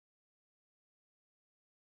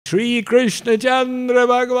Shri Krishna Chandra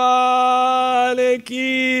Bhagwan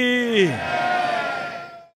ki.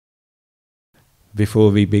 Before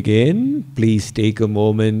we begin, please take a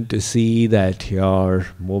moment to see that your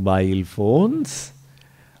mobile phones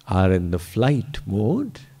are in the flight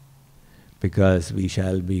mode, because we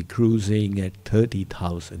shall be cruising at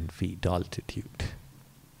 30,000 feet altitude.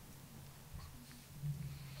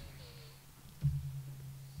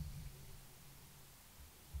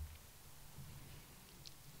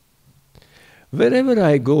 Wherever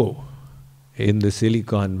I go in the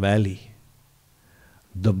Silicon Valley,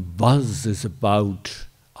 the buzz is about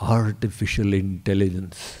artificial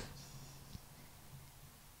intelligence.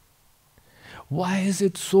 Why is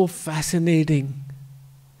it so fascinating?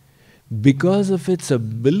 Because of its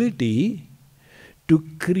ability to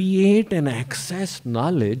create and access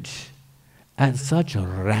knowledge at such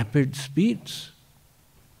rapid speeds.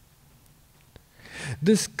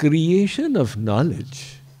 This creation of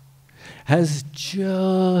knowledge has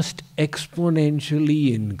just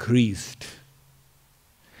exponentially increased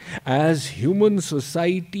as human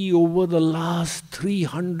society over the last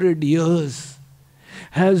 300 years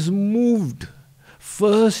has moved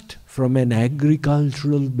first from an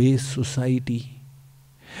agricultural-based society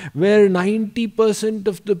where 90%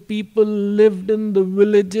 of the people lived in the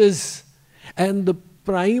villages and the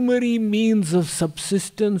primary means of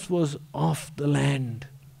subsistence was off the land,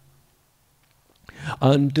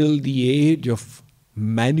 until the age of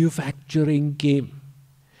manufacturing came,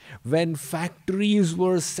 when factories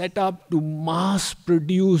were set up to mass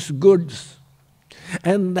produce goods,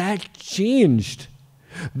 and that changed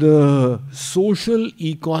the social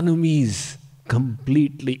economies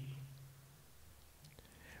completely.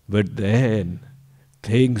 But then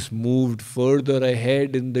things moved further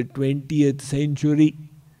ahead in the 20th century.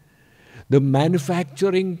 The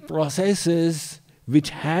manufacturing processes,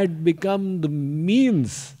 which had become the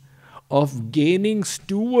means of gaining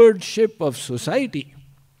stewardship of society,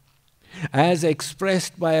 as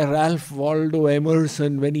expressed by Ralph Waldo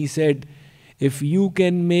Emerson when he said, "If you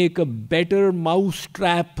can make a better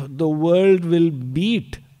mousetrap, the world will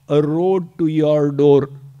beat a road to your door."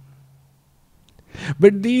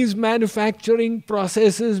 But these manufacturing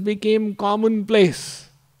processes became commonplace,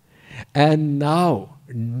 and now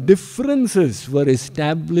differences were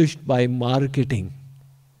established by marketing,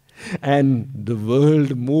 and the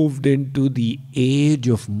world moved into the age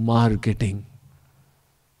of marketing.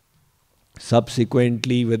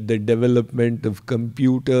 Subsequently, with the development of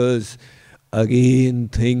computers, again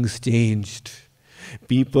things changed.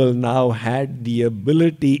 People now had the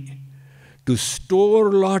ability to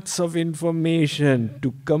store lots of information,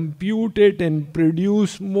 to compute it and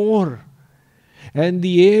produce more. And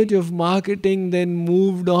the age of marketing then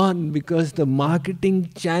moved on, because the marketing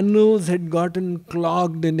channels had gotten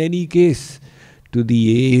clogged in any case, to the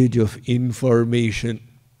age of information.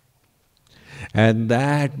 And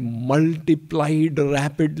that multiplied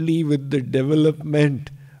rapidly with the development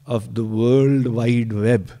of the World Wide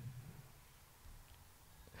Web.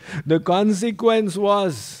 The consequence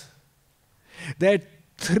was that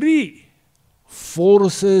three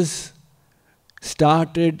forces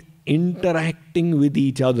started interacting with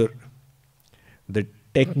each other: the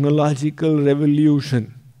technological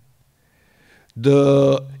revolution,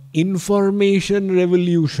 the information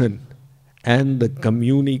revolution, and the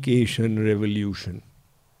communication revolution.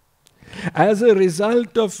 As a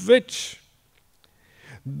result of which,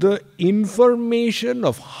 the information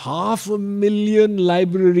of 500,000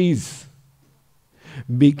 libraries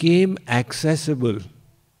became accessible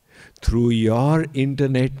through your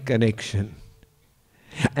internet connection.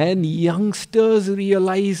 And youngsters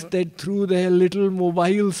realized that through their little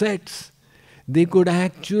mobile sets, they could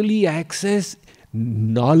actually access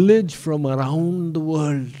knowledge from around the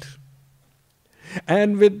world.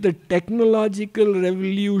 And with the technological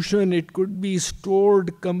revolution, it could be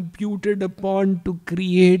stored, computed upon to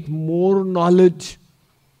create more knowledge.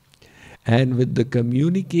 And with the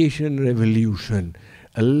communication revolution,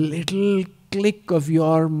 a little click of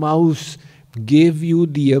your mouse gave you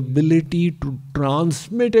the ability to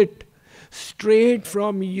transmit it straight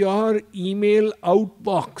from your email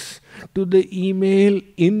outbox to the email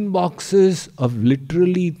inboxes of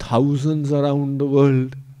literally thousands around the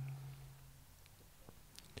world.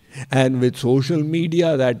 And with social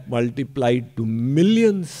media, that multiplied to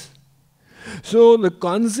millions. So the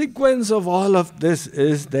consequence of all of this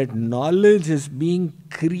is that knowledge is being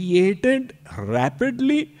created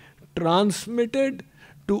rapidly, transmitted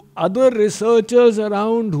to other researchers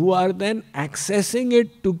around, who are then accessing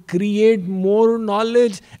it to create more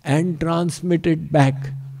knowledge and transmit it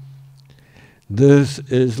back. This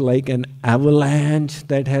is like an avalanche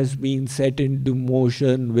that has been set into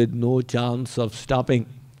motion with no chance of stopping.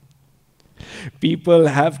 People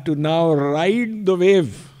have to now ride the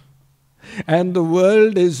wave, and the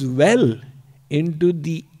world is well into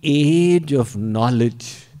the age of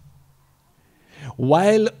knowledge.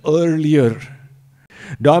 While earlier,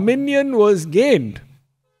 dominion was gained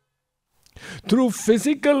through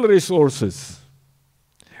physical resources,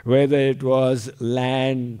 whether it was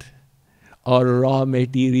land or raw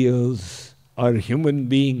materials or human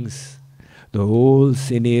beings. The whole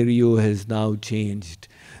scenario has now changed.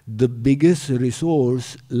 The biggest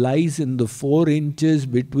resource lies in the 4 inches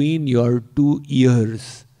between your 2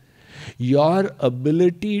 ears. Your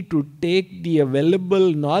ability to take the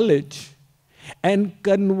available knowledge and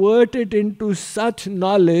convert it into such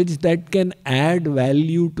knowledge that can add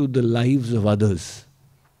value to the lives of others.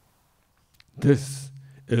 This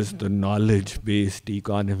is the knowledge-based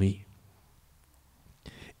economy.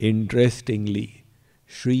 Interestingly,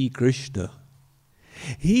 Sri Krishna,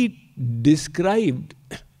 he described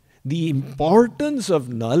the importance of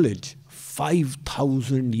knowledge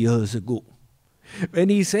 5,000 years ago, when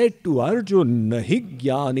he said to Arjun, Nahi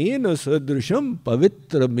jnanena sadrisham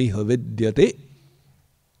pavitra miha vidyate.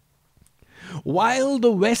 While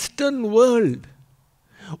the Western world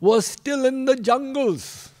was still in the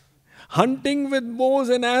jungles, hunting with bows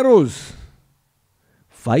and arrows,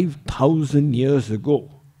 5,000 years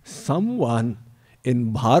ago, someone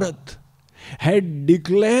in Bharat had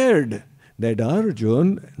declared that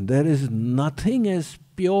Arjun, there is nothing as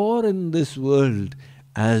pure in this world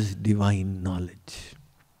as divine knowledge.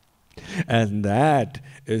 And that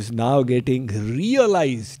is now getting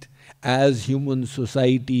realized as human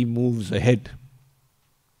society moves ahead.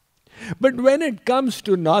 But when it comes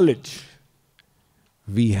to knowledge,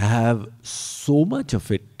 we have so much of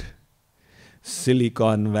it.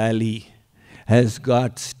 Silicon Valley has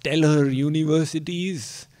got stellar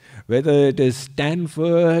universities, whether it is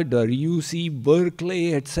Stanford or UC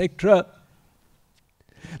Berkeley, etc.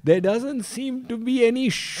 There doesn't seem to be any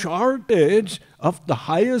shortage of the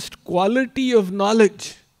highest quality of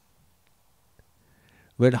knowledge.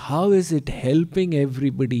 But how is it helping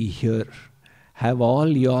everybody here? Have all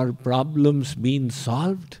your problems been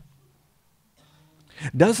solved?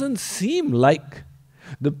 Doesn't seem like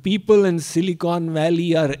the people in Silicon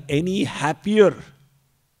Valley are any happier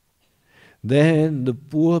than the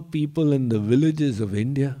poor people in the villages of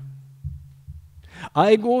India.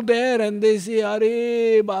 I go there and they say, Are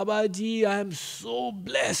Babaji, I am so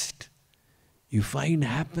blessed. You find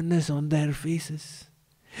happiness on their faces.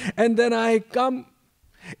 And then I come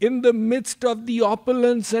in the midst of the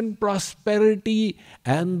opulence and prosperity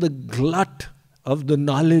and the glut of the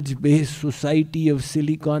knowledge-based society of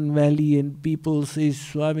Silicon Valley, and people say,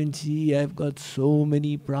 Swamiji, I've got so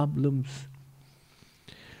many problems.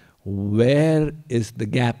 Where is the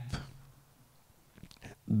gap?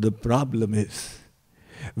 The problem is,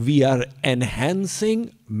 we are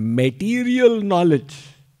enhancing material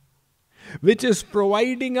knowledge, which is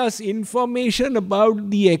providing us information about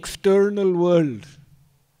the external world,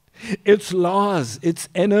 its laws, its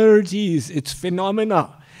energies, its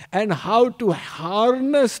phenomena, and how to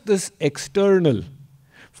harness this external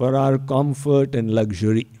for our comfort and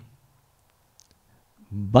luxury.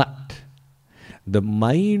 But the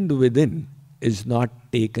mind within is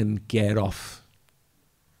not taken care of.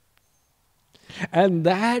 And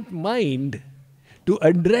that mind, to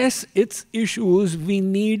address its issues, we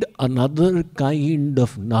need another kind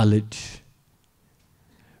of knowledge,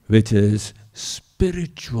 which is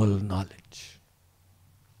spiritual knowledge.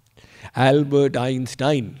 Albert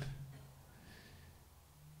Einstein,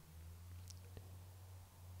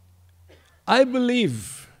 I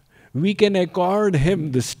believe we can accord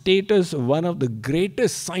him the status of one of the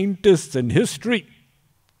greatest scientists in history.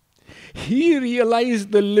 He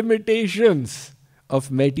realized the limitations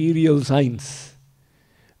of material science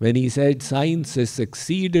when he said science has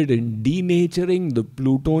succeeded in denaturing the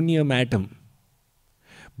plutonium atom,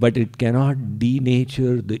 but it cannot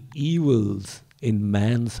denature the evils in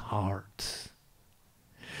man's hearts.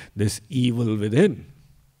 This evil within,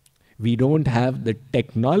 we don't have the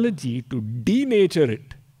technology to denature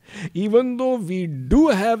it. Even though we do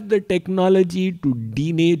have the technology to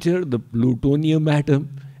denature the plutonium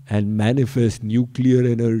atom and manifest nuclear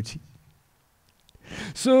energy.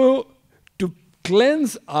 So, to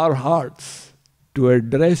cleanse our hearts, to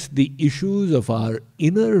address the issues of our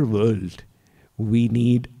inner world, we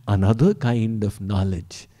need another kind of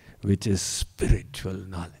knowledge, which is spiritual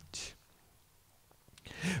knowledge.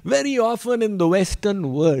 Very often in the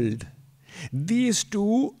Western world, these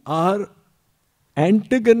two are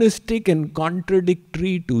antagonistic and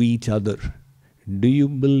contradictory to each other. Do you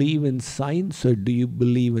believe in science or do you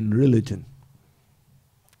believe in religion?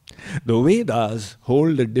 The Vedas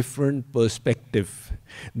hold a different perspective.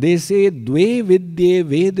 They say, Dve vidye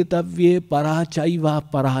veditavye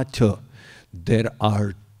parachaiva paracha. There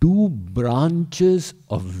are two branches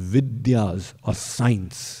of vidyas or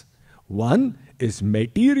science. One is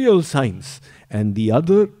material science and the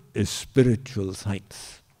other is spiritual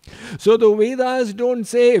science. So the Vedas don't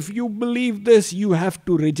say if you believe this, you have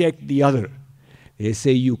to reject the other. They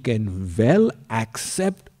say you can well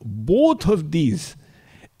accept both of these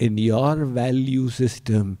in your value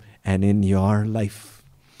system and in your life.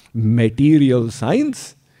 Material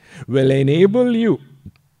science will enable you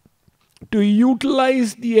to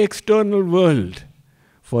utilize the external world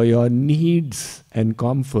for your needs and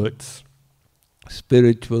comforts.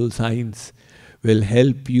 Spiritual science will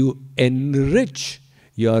help you enrich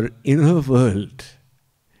your inner world,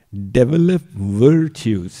 develop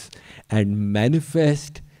virtues, and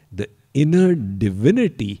manifest the inner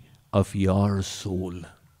divinity of your soul.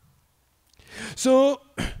 So,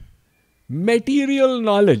 material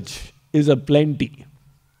knowledge is a plenty.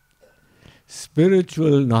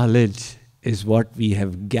 Spiritual knowledge is what we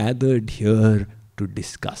have gathered here to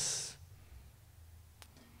discuss.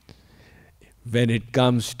 When it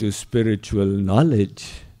comes to spiritual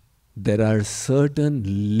knowledge, there are certain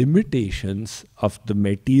limitations of the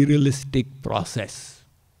materialistic process.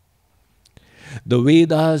 The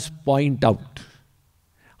Vedas point out,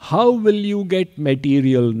 how will you get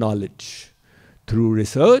material knowledge? Through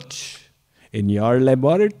research, in your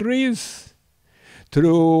laboratories,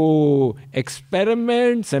 through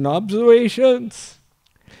experiments and observations?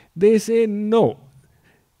 They say no.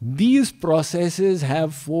 These processes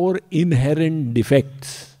have four inherent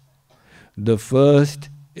defects. The first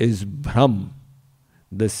is Brahm.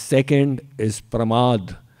 The second is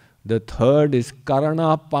Pramad. The third is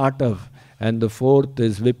Karana Patav. And the fourth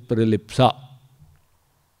is Vipralipsa.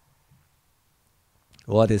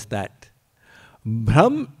 What is that?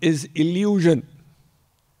 Brahm is illusion.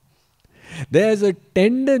 There's a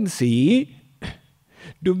tendency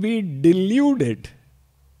to be deluded.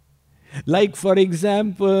 Like, for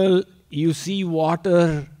example, you see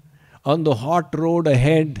water on the hot road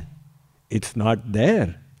ahead. It's not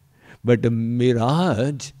there. But a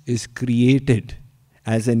mirage is created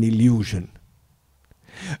as an illusion.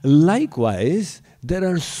 Likewise, there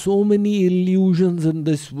are so many illusions in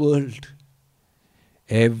this world.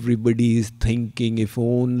 Everybody is thinking, if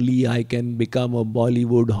only I can become a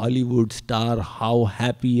Bollywood, Hollywood star, how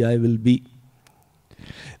happy I will be.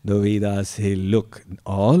 The Vedas say, look,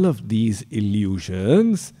 all of these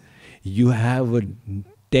illusions, you have a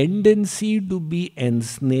tendency to be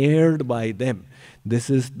ensnared by them. This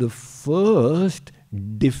is the first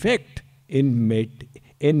defect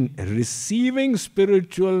in receiving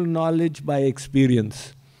spiritual knowledge by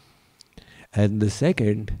experience. And the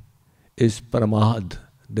second is pramad,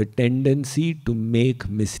 the tendency to make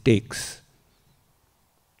mistakes.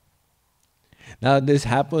 Now this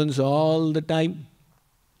happens all the time.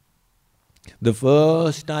 The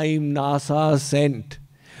first time NASA sent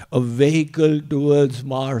a vehicle towards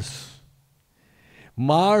Mars,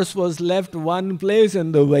 Mars was left one place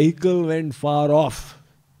and the vehicle went far off.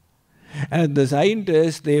 And the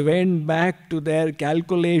scientists, they went back to their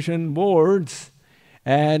calculation boards,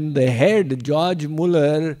 and the head, George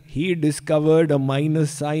Muller, he discovered a minus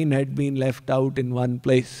sign had been left out in one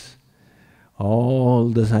place. All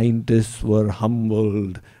the scientists were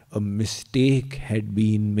humbled. A mistake had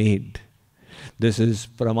been made. This is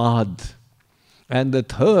pramad. And the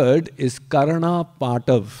third is karana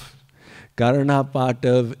patav. Karana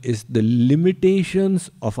patav is the limitations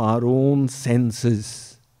of our own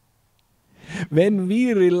senses. When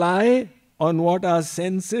we rely on what our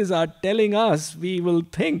senses are telling us, we will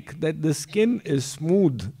think that the skin is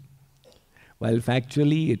smooth, while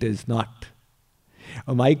factually it is not.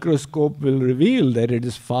 A microscope will reveal that it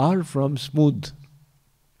is far from smooth.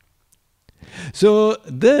 So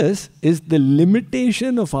this is the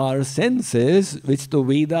limitation of our senses, which the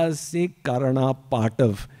Vedas say karana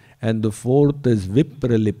patav, and the fourth is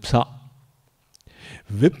vipralipsa.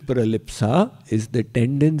 Vipralipsa is the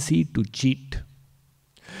tendency to cheat.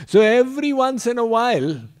 So every once in a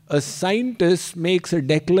while, a scientist makes a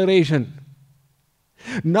declaration.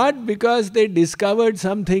 Not because they discovered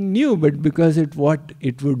something new, but because it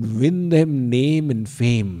would win them name and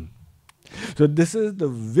fame. So this is the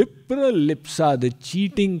vipralipsa, the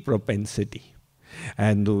cheating propensity.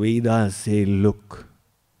 And the Vedas say, look,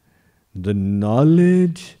 the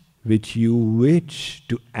knowledge which you wish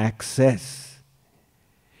to access,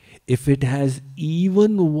 if it has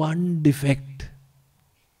even one defect,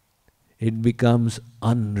 it becomes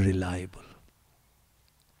unreliable.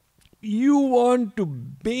 You want to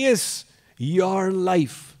base your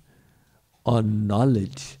life on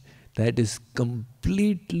knowledge that is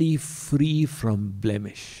completely free from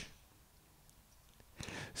blemish.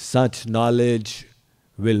 Such knowledge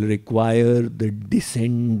will require the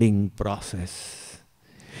descending process.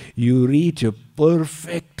 You reach a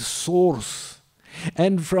perfect source,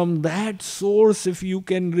 and from that source, if you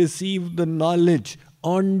can receive the knowledge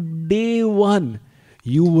on day one,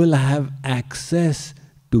 you will have access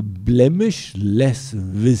to blemish-less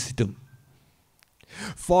wisdom.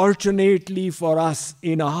 Fortunately for us,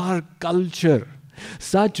 in our culture,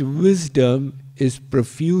 such wisdom is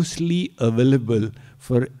profusely available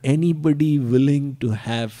for anybody willing to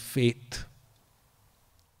have faith.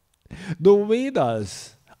 The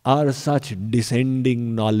Vedas are such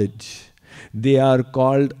descending knowledge. They are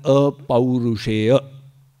called apaurushaya.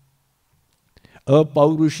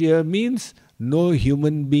 Apaurushaya means no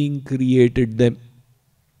human being created them.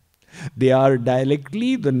 They are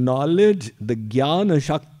directly the knowledge, the jnana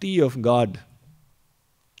shakti of God.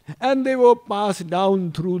 And they were passed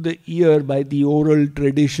down through the ear by the oral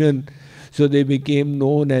tradition, so they became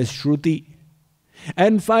known as Shruti.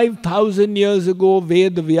 And 5,000 years ago,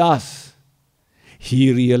 Ved Vyas,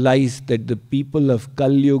 he realized that the people of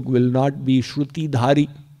Kali Yuga will not be Shruti Dhari.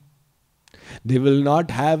 They will not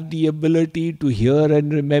have the ability to hear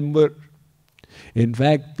and remember. In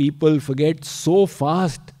fact, people forget so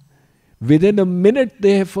fast. Within a minute,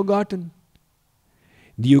 they have forgotten.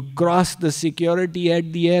 You cross the security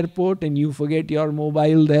at the airport and you forget your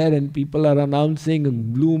mobile there, and people are announcing a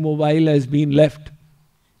blue mobile has been left.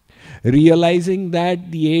 Realizing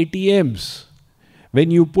that the ATMs,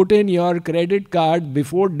 when you put in your credit card,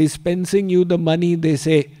 before dispensing you the money, they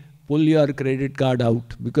say, pull your credit card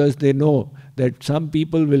out, because they know that some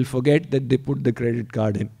people will forget that they put the credit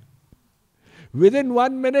card in. Within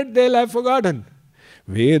 1 minute, they'll have forgotten.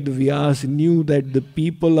 Ved Vyas knew that the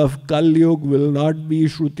people of Kali Yuga will not be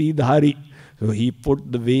Shruti Dhari. So he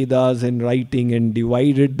put the Vedas in writing and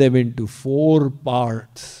divided them into 4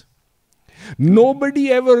 parts.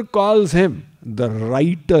 Nobody ever calls him the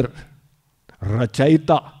writer,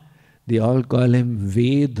 Rachayita. They all call him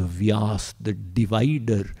Ved Vyas, the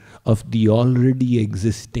divider of the already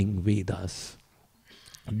existing Vedas.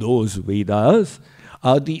 Those Vedas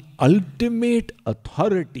are the ultimate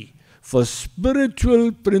authority for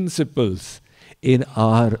spiritual principles in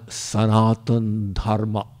our Sanatana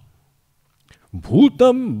Dharma.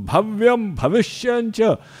 Bhutam bhavyam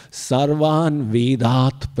bhavishyancha sarvan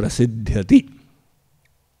vedat prasiddhyati.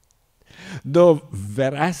 The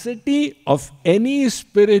veracity of any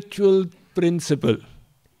spiritual principle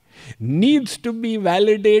needs to be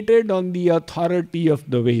validated on the authority of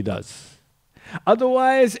the Vedas.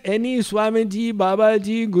 Otherwise, any Swamiji,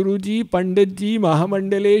 Babaji, Guruji, Panditji,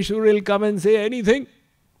 Mahamandaleshwar will come and say anything.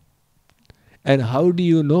 And how do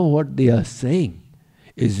you know what they are saying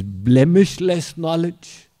is blemishless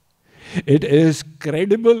knowledge? It is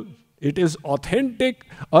credible, it is authentic,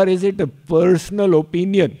 or is it a personal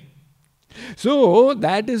opinion? So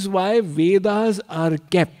that is why Vedas are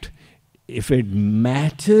kept. If it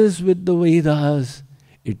matches with the Vedas,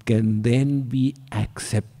 it can then be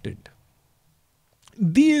accepted.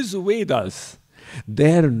 These Vedas,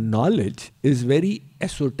 their knowledge is very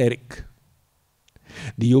esoteric.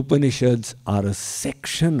 The Upanishads are a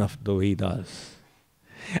section of the Vedas.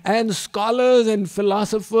 And scholars and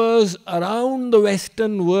philosophers around the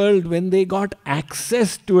Western world, when they got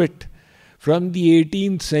access to it from the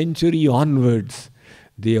 18th century onwards,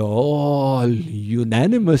 they all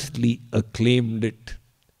unanimously acclaimed it.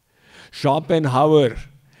 Schopenhauer,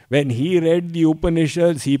 when he read the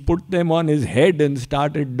Upanishads, he put them on his head and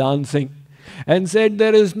started dancing and said,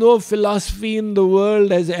 there is no philosophy in the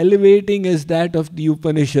world as elevating as that of the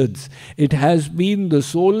Upanishads. It has been the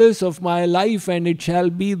solace of my life and it shall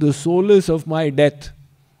be the solace of my death.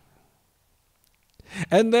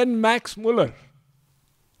 And then Max Muller,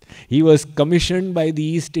 he was commissioned by the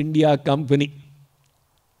East India Company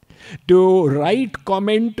to write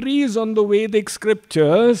commentaries on the Vedic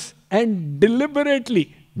scriptures and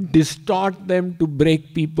deliberately distort them to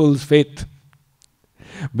break people's faith.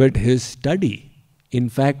 But his study, in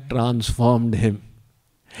fact, transformed him.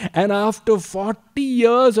 And after 40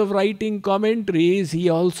 years of writing commentaries, he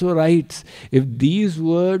also writes, if these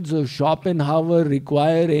words of Schopenhauer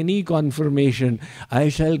require any confirmation, I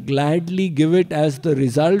shall gladly give it as the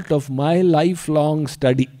result of my lifelong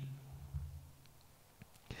study.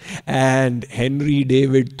 And Henry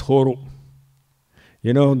David Thoreau,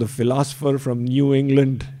 the philosopher from New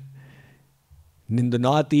England in the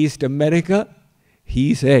Northeast America,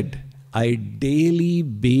 he said, I daily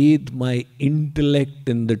bathe my intellect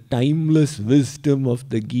in the timeless wisdom of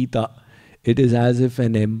the Gita, it is as if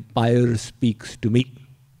an empire speaks to me.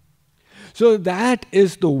 So that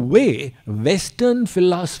is the way Western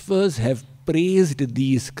philosophers have praised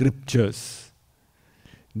these scriptures.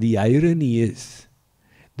 The irony is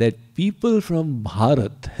that people from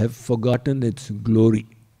Bharat have forgotten its glory.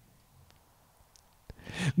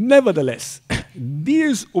 Nevertheless,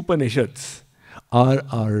 these Upanishads are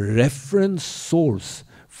our reference source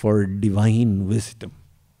for divine wisdom.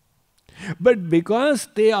 But because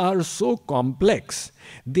they are so complex,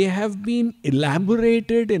 they have been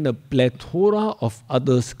elaborated in a plethora of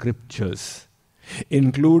other scriptures,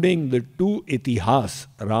 including the two Itihas,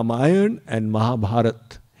 Ramayana and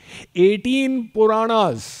Mahabharata, 18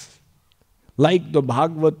 Puranas, like the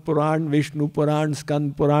Bhagavad Puran, Vishnu Puran,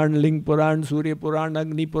 Skand Puran, Ling Puran, Surya Puran,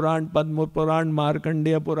 Agni Puran, Padma Puran,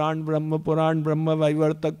 Markandeya Puran, Brahma Puran, Brahma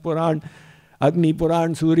Vaivartak Puran, Agni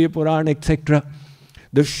Puran, Surya Puran, etc.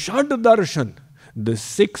 The Shad Darshan, the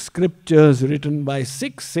 6 scriptures written by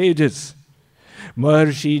 6 sages.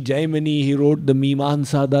 Maharshi Jaimini, he wrote the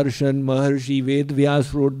Mimamsa Darshan. Maharshi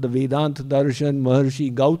Vedvyas wrote the Vedanta Darshan.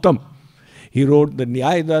 Maharshi Gautam, he wrote the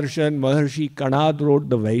Nyaya Darshan. Maharshi Kanad wrote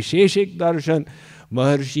the Vaisheshik Darshan.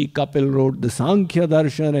 Maharshi Kapil wrote the Sankhya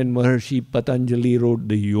Darshan. And Maharshi Patanjali wrote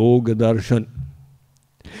the Yoga Darshan.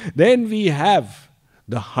 Then we have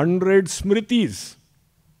the 100 Smritis.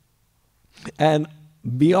 And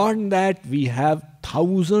beyond that, we have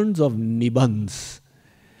thousands of Nibans.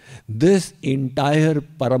 This entire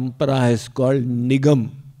parampara is called Nigam.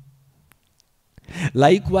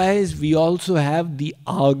 Likewise, we also have the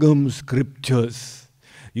Agam scriptures.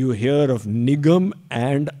 You hear of Nigam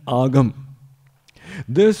and Agam.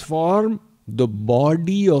 This form the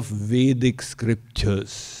body of Vedic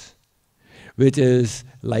scriptures, which is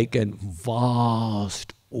like a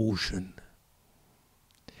vast ocean.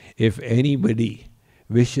 If anybody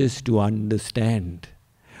wishes to understand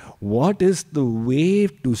what is the way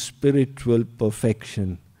to spiritual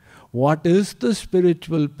perfection, what is the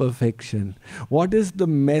spiritual perfection, what is the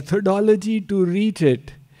methodology to reach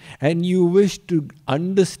it, and you wish to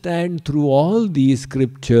understand through all these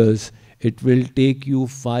scriptures, it will take you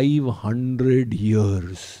 500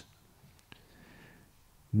 years.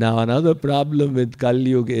 Now another problem with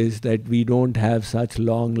Kali Yuga is that we don't have such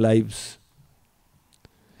long lives.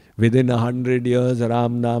 Within 100 years,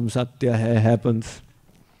 Ram Nam Satya Hai happens.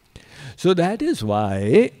 So that is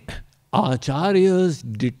why Acharyas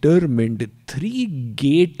determined 3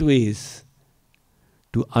 gateways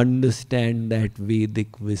to understand that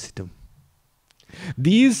Vedic wisdom.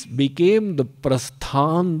 These became the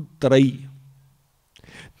Prasthantrai,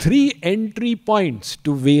 3 entry points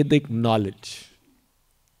to Vedic knowledge.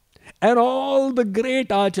 And all the great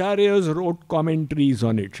Acharyas wrote commentaries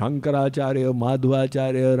on it. Shankaracharya,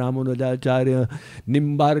 Madhvacharya, Ramanujacharya,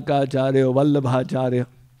 Nimbarkacharya, Vallabhacharya.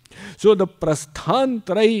 So the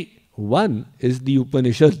Prasthantrai, one is the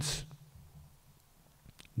Upanishads.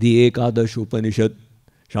 The Ekadash Upanishad,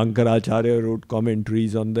 Shankaracharya wrote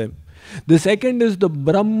commentaries on them. The second is the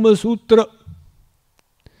Brahma Sutra.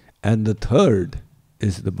 And the third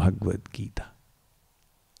is the Bhagavad Gita.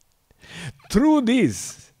 Through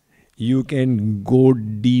these, you can go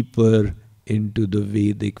deeper into the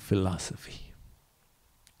Vedic philosophy.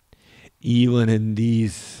 Even in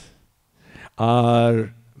these,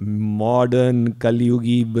 our modern Kali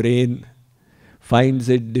Yugi brain finds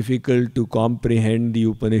it difficult to comprehend the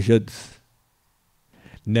Upanishads.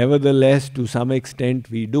 Nevertheless, to some extent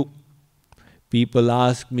we do. People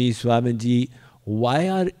ask me, Swamiji, why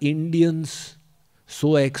are Indians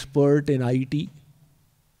so expert in IT?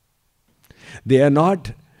 They are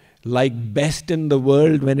not like best in the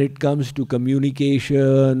world when it comes to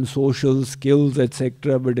communication, social skills,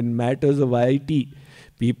 etc. But in matters of IT,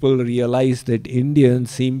 people realize that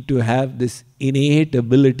Indians seem to have this innate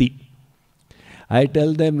ability. I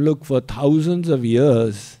tell them, look, for thousands of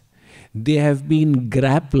years, they have been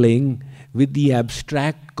grappling with the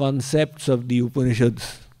abstract concepts of the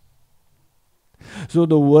Upanishads. So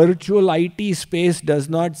the virtual IT space does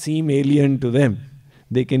not seem alien to them.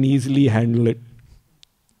 They can easily handle it.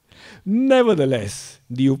 Nevertheless,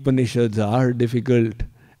 the Upanishads are difficult,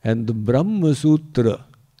 and the Brahma Sutra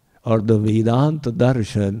or the Vedanta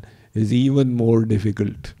Darshan is even more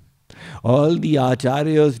difficult. All the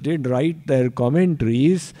Acharyas did write their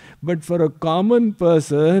commentaries, but for a common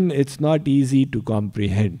person, it's not easy to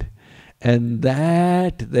comprehend. And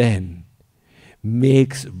that then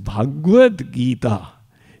makes Bhagavad Gita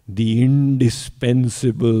the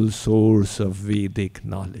indispensable source of Vedic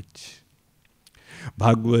knowledge.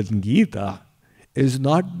 Bhagavad Gita is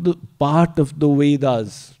not the part of the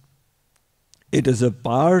Vedas. It is a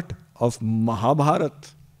part of Mahabharata.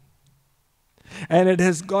 And it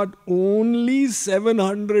has got only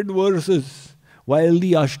 700 verses, while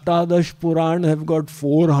the Ashtadash Puran have got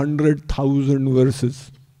 400,000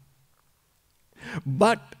 verses.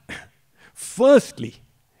 But, firstly,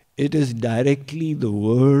 it is directly the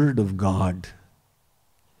word of God.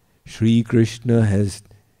 Sri Krishna has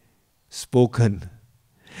spoken.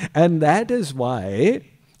 And that is why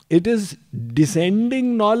it is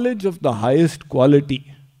descending knowledge of the highest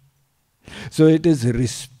quality. So it is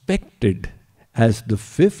respected as the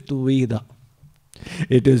fifth Veda.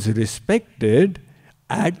 It is respected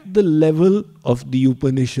at the level of the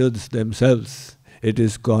Upanishads themselves. It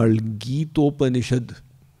is called Gita-Upanishad.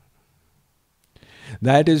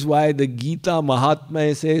 That is why the Gita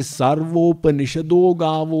Mahatmya says, Sarvopanishado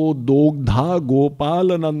Gavo Dogdha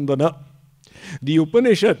Gopalanandana. The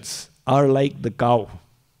Upanishads are like the cow.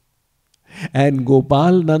 And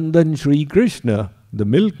Gopal Nandan Sri Krishna, the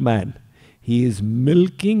milkman, he is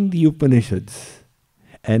milking the Upanishads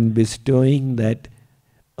and bestowing that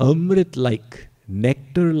Amrit-like,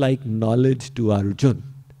 nectar-like knowledge to Arjuna.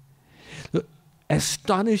 So,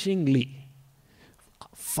 astonishingly,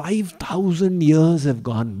 5,000 years have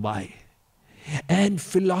gone by. And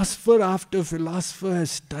philosopher after philosopher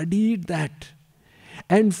has studied that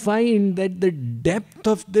and find that the depth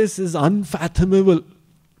of this is unfathomable.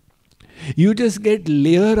 You just get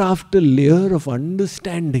layer after layer of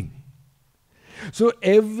understanding. So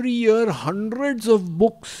every year hundreds of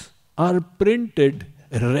books are printed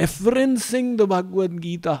referencing the Bhagavad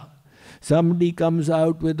Gita. Somebody comes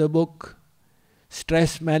out with a book,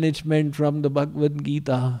 Stress Management from the Bhagavad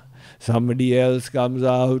Gita. Somebody else comes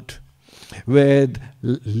out with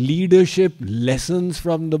leadership lessons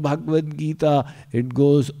from the Bhagavad Gita. It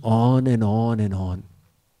goes on and on and on.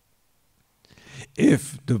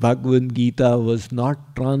 If the Bhagavad Gita was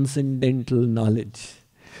not transcendental knowledge,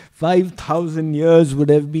 5,000 years would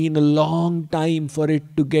have been a long time for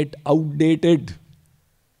it to get outdated,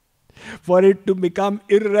 for it to become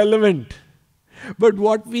irrelevant. But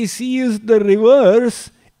what we see is the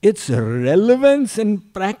reverse. Its relevance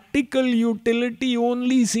and practical utility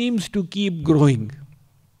only seems to keep growing.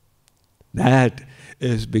 That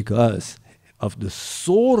is because of the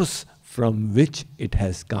source from which it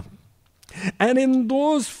has come. And in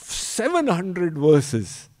those 700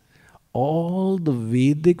 verses, all the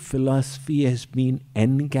Vedic philosophy has been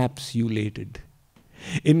encapsulated,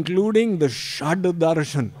 including the Shad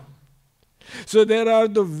Darshan. So there are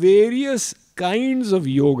the various kinds of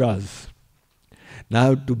yogas.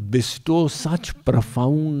 Now, to bestow such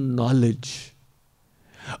profound knowledge,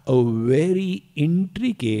 a very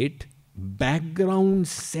intricate background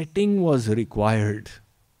setting was required.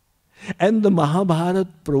 And the Mahabharata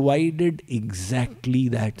provided exactly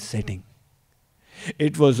that setting.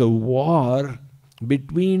 It was a war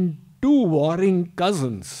between two warring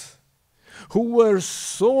cousins who were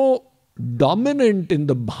so dominant in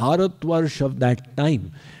the Bharatvarsh of that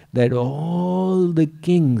time that all the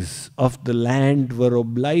kings of the land were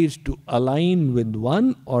obliged to align with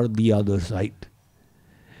one or the other side.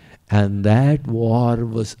 And that war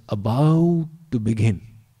was about to begin,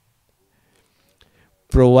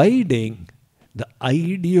 providing the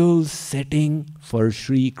ideal setting for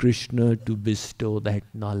Sri Krishna to bestow that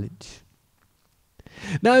knowledge.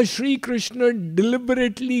 Now, Sri Krishna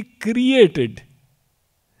deliberately created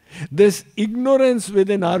this ignorance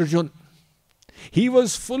within Arjuna. He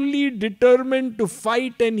was fully determined to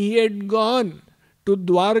fight, and he had gone to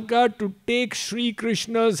Dwarka to take Sri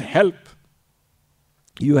Krishna's help.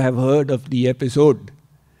 You have heard of the episode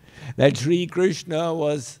that Sri Krishna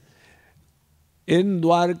was in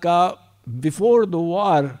Dwarka before the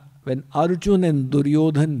war when Arjuna and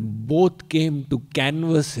Duryodhan both came to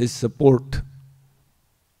canvass his support.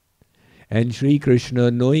 And Sri Krishna,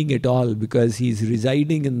 knowing it all, because he is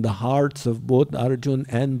residing in the hearts of both Arjuna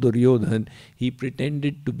and Duryodhan, he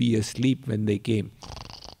pretended to be asleep when they came.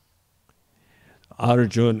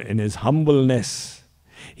 Arjuna, in his humbleness,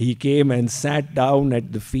 he came and sat down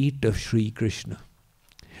at the feet of Sri Krishna.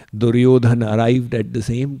 Duryodhan arrived at the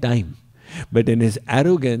same time, but in his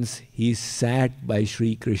arrogance, he sat by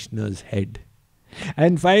Sri Krishna's head.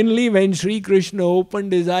 And finally, when Sri Krishna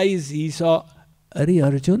opened his eyes, he saw, "Are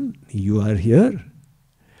Arjun, you are here?"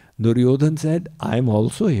 Duryodhan said, "I am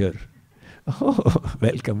also here." "Oh,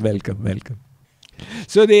 welcome, welcome, welcome."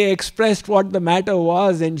 So they expressed what the matter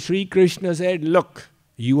was, and Sri Krishna said, "Look,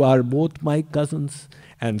 you are both my cousins,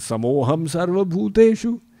 and samoham sarva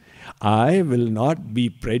bhuteshu. I will not be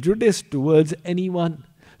prejudiced towards anyone.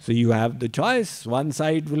 So you have the choice. One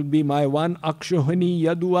side will be my one Akshohani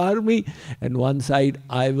Yadu army, and one side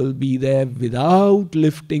I will be there without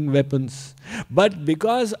lifting weapons. But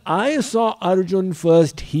because I saw Arjun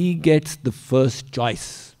first, he gets the first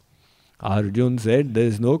choice. Arjun said, there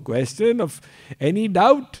is no question of any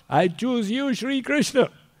doubt. I choose you, Sri Krishna.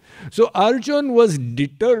 So Arjun was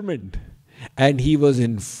determined and he was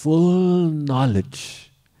in full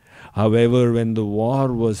knowledge. However, when the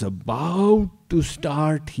war was about to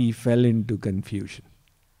start, he fell into confusion.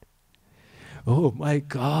 Oh my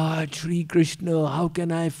God, Sri Krishna, how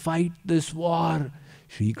can I fight this war?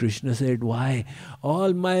 Sri Krishna said, why?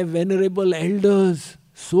 All my venerable elders,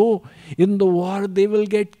 so in the war they will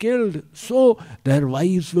get killed. So their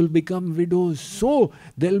wives will become widows. So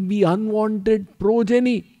there will be unwanted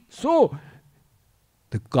progeny. So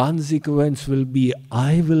the consequence will be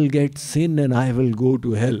I will get sin and I will go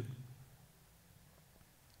to hell.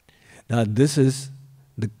 Now this is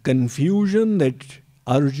the confusion that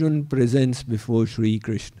Arjun presents before Sri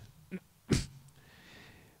Krishna.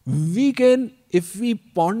 We can, if we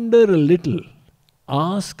ponder a little,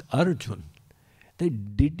 ask Arjun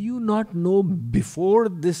that did you not know before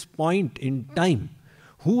this point in time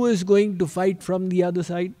who is going to fight from the other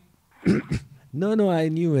side? No, I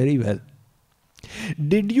knew very well.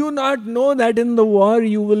 Did you not know that in the war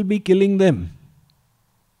you will be killing them?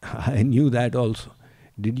 I knew that also.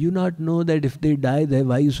 Did you not know that if they die, their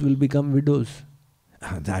wives will become widows?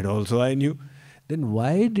 That also I knew. Then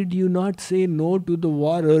why did you not say no to the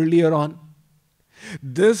war earlier on?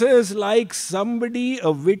 This is like somebody,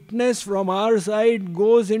 a witness from our side,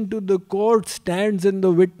 goes into the court, stands in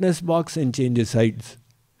the witness box and changes sides.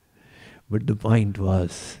 But the point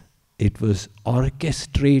was, it was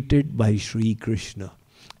orchestrated by Sri Krishna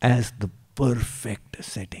as the perfect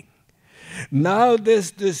setting. Now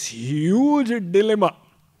there's this huge dilemma.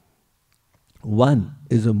 One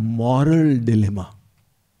is a moral dilemma.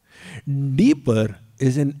 Deeper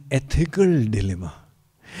is an ethical dilemma.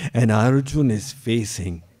 And Arjun is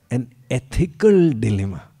facing an ethical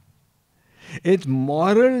dilemma. Its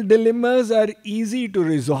moral dilemmas are easy to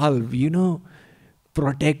resolve.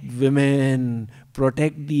 Protect women,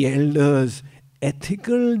 protect the elders.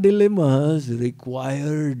 Ethical dilemmas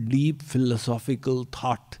require deep philosophical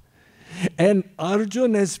thought. And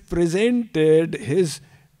Arjun has presented his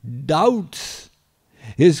doubts,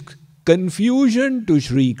 his confusion to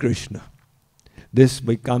Sri Krishna. This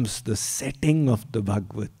becomes the setting of the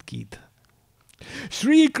Bhagavad Gita.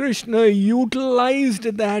 Sri Krishna utilized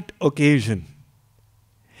that occasion,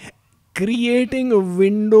 creating a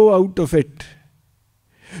window out of it,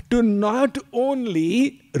 to not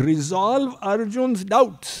only resolve Arjun's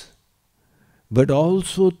doubts, but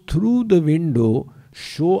also through the window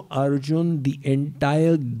show Arjun the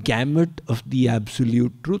entire gamut of the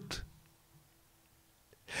absolute truth.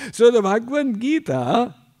 So the Bhagavad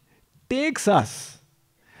Gita takes us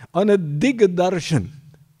on a Digdarshan,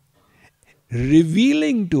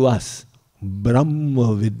 revealing to us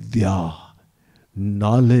Brahma Vidya,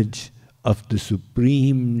 knowledge of the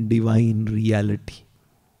supreme divine reality.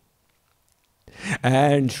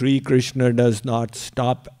 And Sri Krishna does not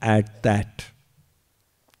stop at that.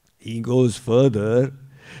 He goes further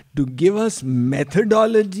to give us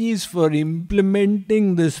methodologies for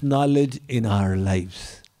implementing this knowledge in our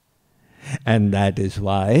lives. And that is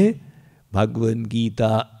why Bhagavad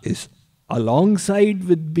Gita is alongside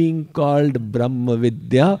with being called Brahma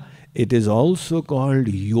Vidya, it is also called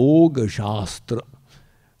Yoga Shastra.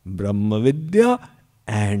 Brahma Vidya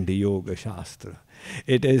and Yoga Shastra.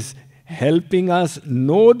 It is helping us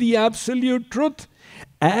know the absolute truth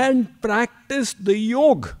and practice the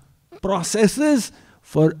yoga processes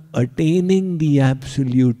for attaining the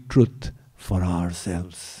absolute truth for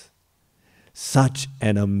ourselves. Such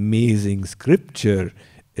an amazing scripture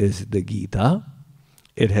is the Gita.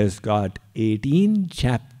 It has got 18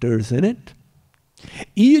 chapters in it.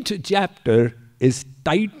 Each chapter is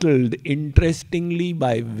titled interestingly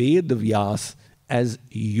by Vedavyas as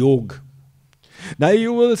Yoga. Now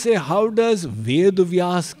you will say, how does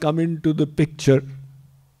Vedavyas come into the picture?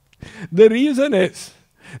 The reason is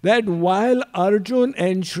that while Arjun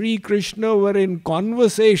and Sri Krishna were in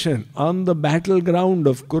conversation on the battleground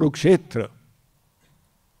of Kurukshetra,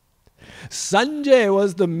 Sanjay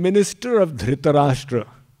was the minister of Dhritarashtra,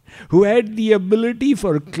 who had the ability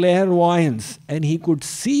for clairvoyance and he could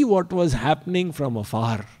see what was happening from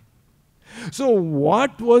afar. So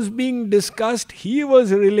what was being discussed, he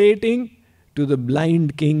was relating to the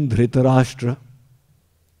blind king Dhritarashtra.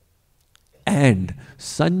 And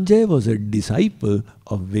Sanjay was a disciple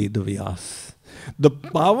of Vedavyas. The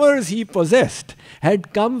powers he possessed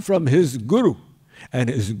had come from his guru. And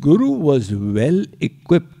his guru was well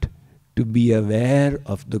equipped to be aware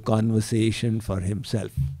of the conversation for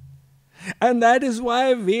himself. And that is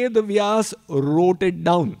why Veda Vyas wrote it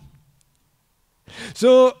down.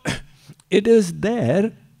 So, it is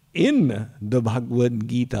there in the Bhagavad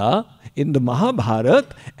Gita, in the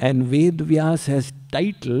Mahabharata, and Ved Vyas has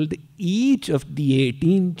titled each of the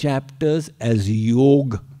 18 chapters as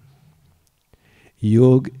Yoga.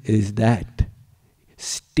 Yoga is that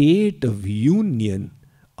state of union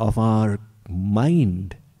of our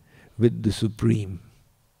mind with the Supreme.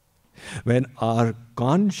 When our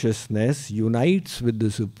consciousness unites with the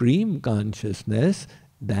Supreme Consciousness,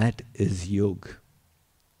 that is Yoga.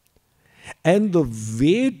 And the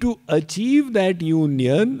way to achieve that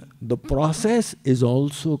union, the process is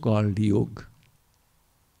also called Yoga.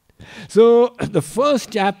 So, the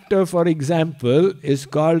first chapter, for example, is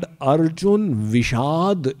called Arjun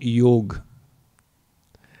Vishad Yoga.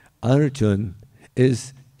 Arjun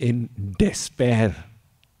is in despair.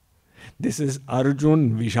 This is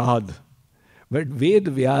Arjun Vishad. But Ved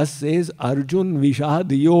Vyas says Arjun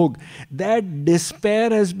Vishad Yoga. That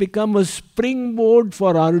despair has become a springboard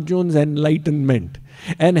for Arjun's enlightenment.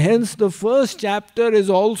 And hence the first chapter is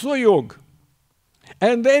also Yoga.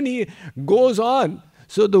 And then he goes on.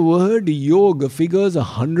 So the word Yoga figures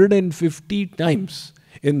 150 times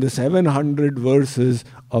in the 700 verses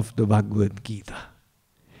of the Bhagavad Gita.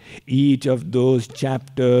 Each of those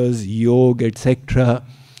chapters, Yoga, etc.,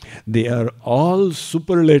 they are all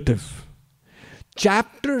superlative.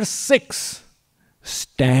 Chapter 6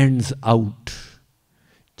 stands out.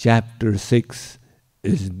 Chapter 6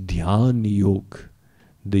 is Dhyan Yoga,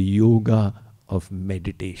 the yoga of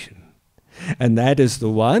meditation. And that is the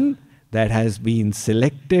one that has been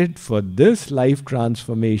selected for this life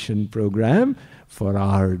transformation program for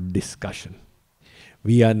our discussion.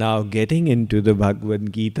 We are now getting into the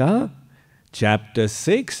Bhagavad Gita, chapter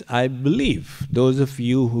 6. I believe those of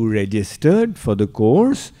you who registered for the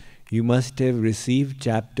course, you must have received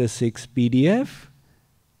chapter 6 PDF.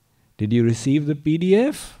 Did you receive the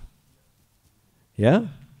PDF? Yeah?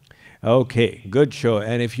 Okay, good show.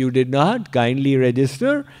 And if you did not, kindly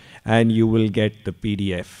register and you will get the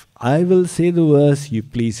PDF. I will say the verse, you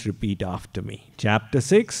please repeat after me. Chapter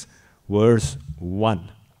 6, verse 1.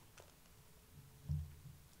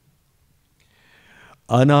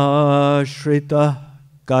 Anashrita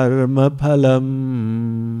karma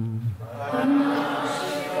phalam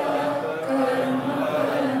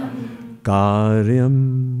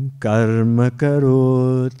karyam karma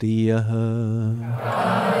karoti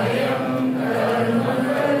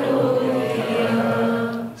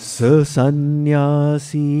sa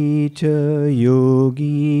sannyasi cha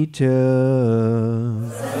yogi cha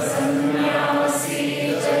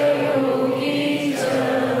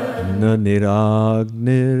na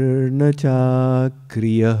niragnir na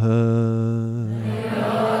chakriyah.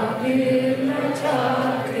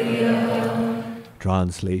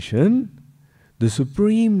 Translation: the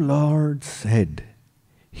Supreme Lord said,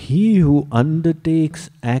 "He who undertakes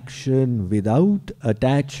action without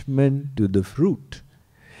attachment to the fruit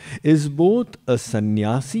is both a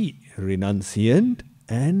sannyasi, renunciant,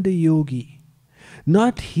 and a yogi,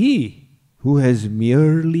 not he who has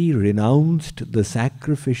merely renounced the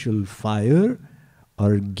sacrificial fire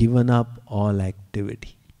or given up all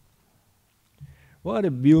activity." What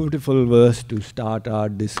a beautiful verse to start our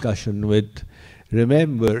discussion with.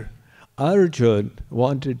 Remember, Arjun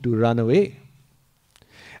wanted to run away.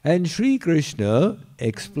 And Sri Krishna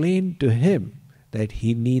explained to him that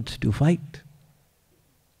he needs to fight.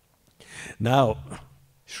 Now,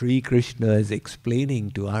 Sri Krishna is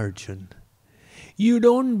explaining to Arjun, you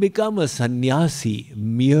don't become a sannyasi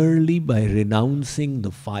merely by renouncing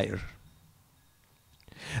the fire.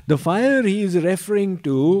 The fire he is referring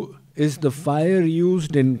to is the fire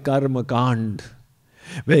used in Karma Kand,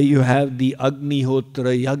 where you have the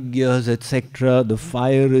Agnihotra, Yagyas, etc. The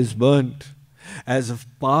fire is burnt as a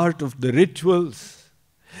part of the rituals.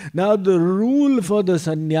 Now the rule for the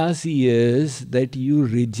sannyasi is that you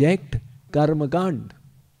reject Karma Kand.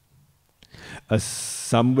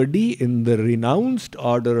 Somebody in the renounced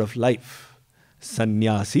order of life,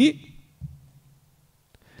 sannyasi,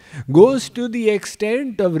 goes to the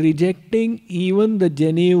extent of rejecting even the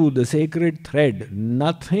janevu, the sacred thread,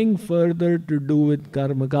 nothing further to do with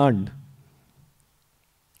Karma Kand.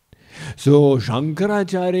 So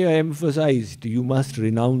Shankaracharya emphasized, you must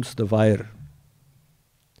renounce the fire.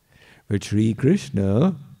 But Sri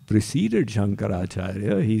Krishna preceded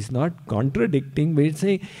Shankaracharya. He is not contradicting, but he's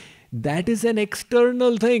saying, that is an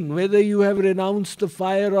external thing, whether you have renounced the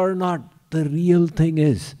fire or not. The real thing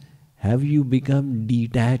is, have you become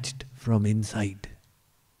detached from inside?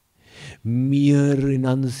 Mere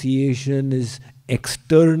renunciation is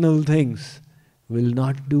external things will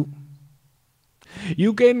not do.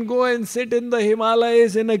 You can go and sit in the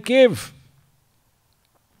Himalayas in a cave.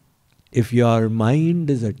 If your mind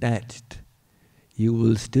is attached, you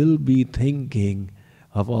will still be thinking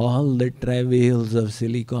of all the travails of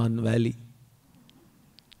Silicon Valley.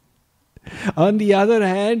 On the other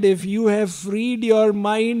hand, if you have freed your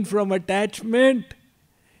mind from attachment,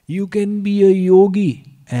 you can be a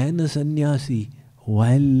yogi and a sannyasi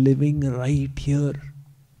while living right here.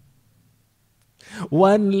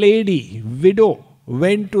 One lady, widow,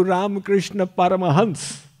 went to Ramakrishna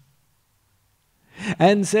Paramahans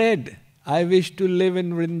and said, I wish to live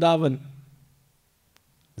in Vrindavan,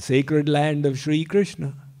 sacred land of Sri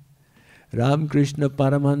Krishna. Ramakrishna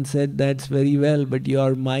Paramahans said, that's very well, but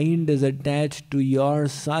your mind is attached to your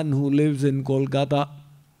son who lives in Kolkata.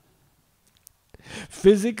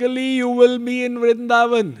 Physically you will be in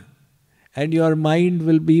Vrindavan and your mind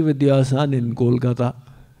will be with your son in Kolkata.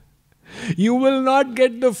 You will not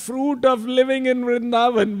get the fruit of living in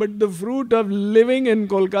Vrindavan, but the fruit of living in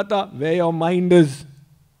Kolkata, where your mind is.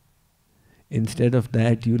 Instead of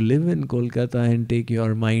that, you live in Kolkata and take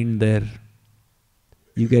your mind there.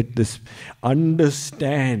 You get this,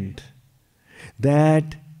 understand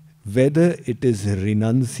that whether it is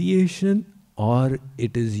renunciation or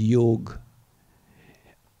it is yoga,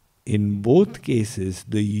 in both cases,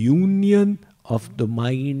 the union of the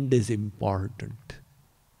mind is important.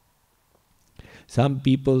 Some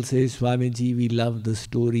people say, Swamiji, we love the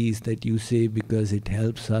stories that you say because it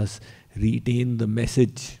helps us retain the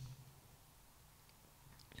message.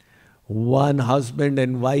 One husband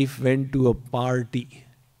and wife went to a party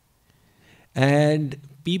and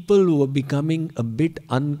people were becoming a bit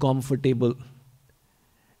uncomfortable.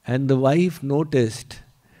 And the wife noticed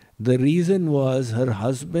the reason was her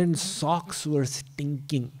husband's socks were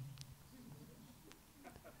stinking.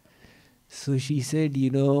 So she said, you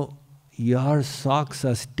know, your socks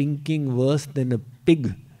are stinking worse than a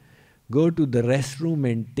pig. Go to the restroom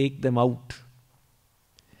and take them out.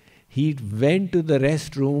 He went to the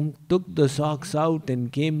restroom, took the socks out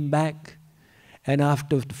and came back. And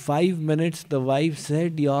after 5 minutes, the wife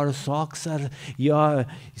said, your socks are,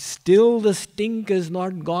 still the stink is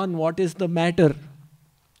not gone. What is the matter?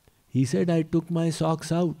 He said, I took my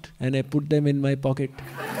socks out and I put them in my pocket.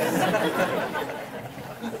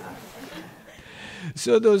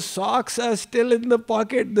 So those socks are still in the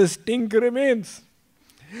pocket, the stink remains.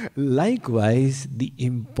 Likewise, the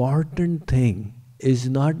important thing is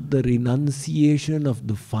not the renunciation of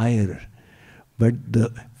the fire, but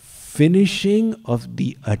the finishing of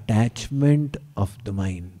the attachment of the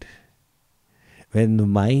mind. When the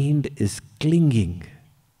mind is clinging,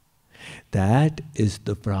 that is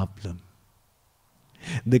the problem.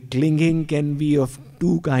 The clinging can be of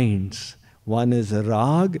two kinds. One is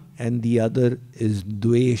rag and the other is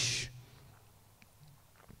dvesh.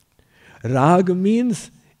 Rag means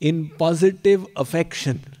in positive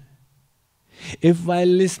affection. If while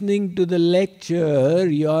listening to the lecture,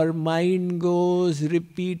 your mind goes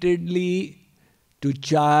repeatedly to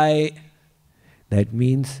chai, that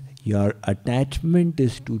means your attachment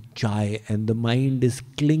is to chai and the mind is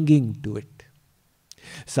clinging to it.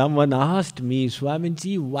 Someone asked me,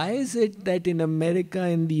 Swamiji, why is it that in America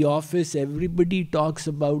in the office everybody talks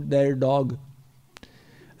about their dog?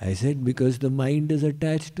 I said, because the mind is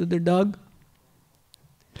attached to the dog.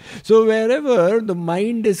 So wherever the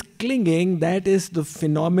mind is clinging, that is the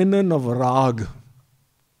phenomenon of rag.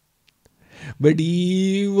 But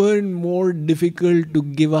even more difficult to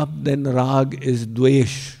give up than rag is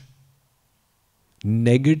dvesh.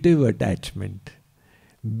 Negative attachment,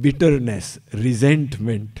 bitterness,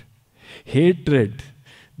 resentment, hatred.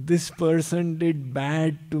 This person did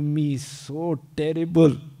bad to me, so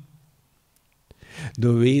terrible.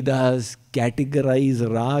 The Vedas categorize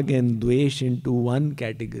rag and dvesh into one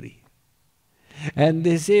category. And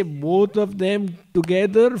they say both of them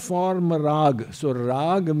together form rag. So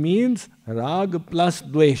rag means rag plus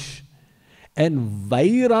dvesh. And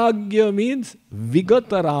vairagya means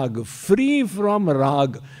vigata rag, free from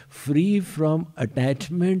rag, free from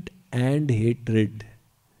attachment and hatred.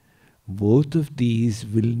 Both of these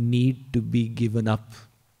will need to be given up.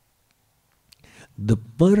 The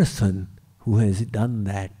person who has done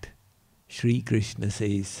that, Sri Krishna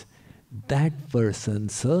says, that person,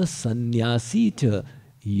 sa sannyasi cha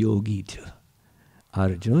yogi cha.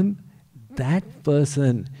 Arjun, that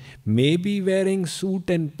person may be wearing suit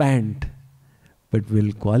and pant, but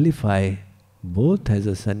will qualify both as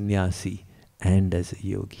a sannyasi and as a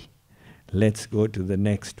yogi. Let's go to the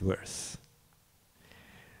next verse.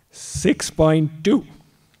 6.2.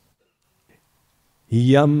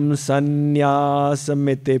 Yam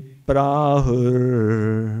sanyasamiti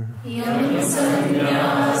prahur.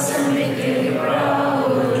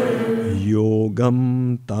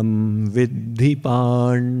 Yogam tam vidhi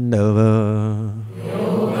pandava.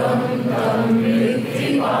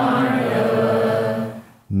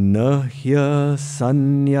 Nahya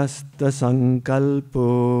sanyasta sankalpo.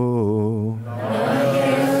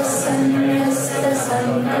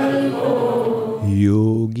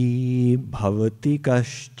 Yogi bhavati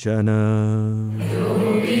kaschana.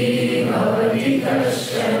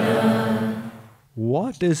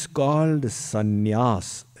 What is called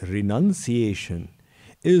sannyas, renunciation,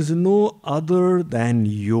 is no other than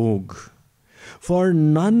yoga. For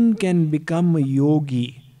none can become a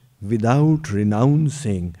yogi without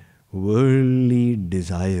renouncing worldly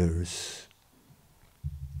desires.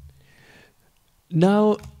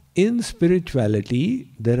 Now, in spirituality,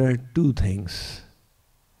 there are two things.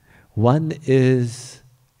 One is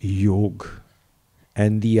yoga,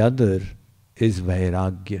 and the other is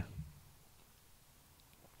vairagya.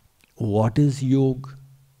 What is yoga?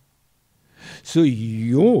 So,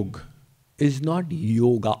 yoga is not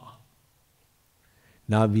yoga.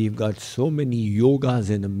 Now we've got so many yogas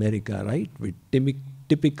in America, right? With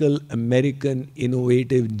typical American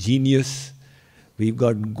innovative genius. We've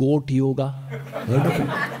got goat yoga. Heard of it?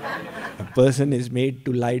 A person is made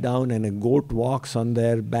to lie down and a goat walks on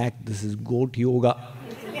their back. This is goat yoga.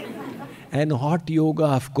 And hot yoga,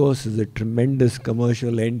 of course, is a tremendous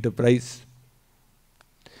commercial enterprise.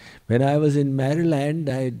 When I was in Maryland,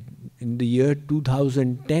 in the year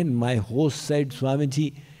 2010, my host said,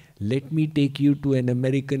 Swamiji, let me take you to an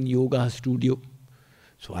American yoga studio.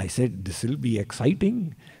 So I said, this will be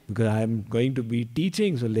exciting because I am going to be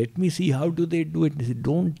teaching. So let me see how do they do it. He said,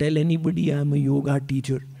 don't tell anybody I am a yoga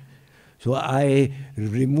teacher. So I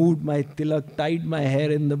removed my tilak, tied my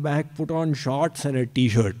hair in the back, put on shorts and a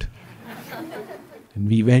t-shirt. And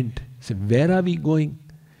we went. I said, where are we going?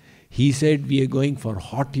 He said, we are going for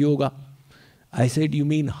hot yoga. I said, you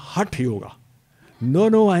mean hot yoga?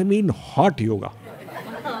 No, I mean hot yoga.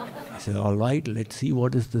 I said, all right, let's see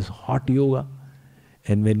what is this hot yoga.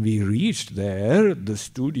 And when we reached there, the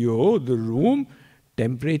studio, the room,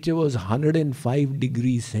 temperature was 105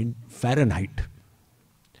 degrees Fahrenheit.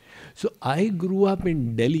 So I grew up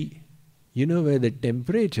in Delhi, where the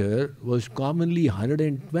temperature was commonly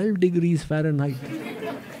 112 degrees Fahrenheit.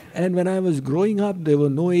 And when I was growing up, there were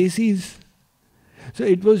no ACs. So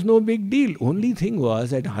it was no big deal. Only thing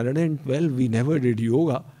was, at 112, we never did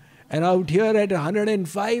yoga. And out here at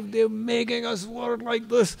 105, they're making us work like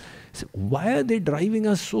this. So why are they driving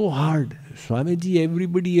us so hard? Swamiji,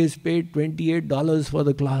 everybody has paid $28 for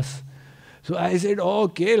the class. So I said,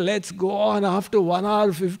 okay, let's go on. After 1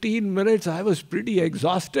 hour, 15 minutes, I was pretty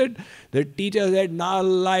exhausted. The teacher said, now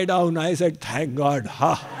lie down. I said, thank God.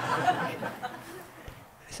 Ha!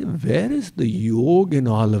 I said, where is the yoga in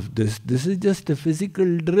all of this? This is just a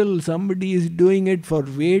physical drill. Somebody is doing it for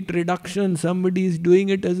weight reduction. Somebody is doing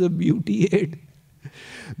it as a beauty aid.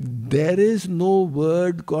 There is no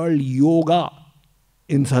word called yoga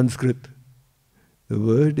in Sanskrit. The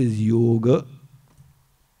word is yoga.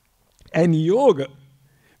 And yoga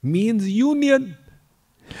means union.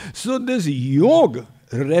 So this yoga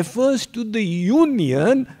refers to the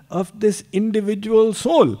union of this individual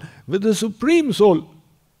soul with the Supreme Soul.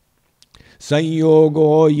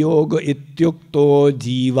 Sanyogo yoga ityukto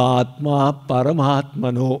jivatma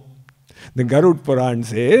paramatmano. The Garud Puran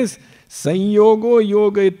says, Sanyogo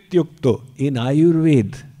yoga ityukto. In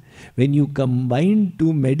Ayurveda, when you combine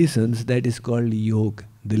two medicines, that is called yoga,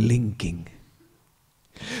 the linking.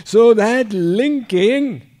 So that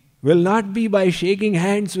linking will not be by shaking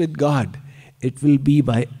hands with God. It will be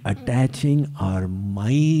by attaching our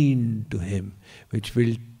mind to Him, which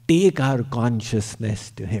will take our consciousness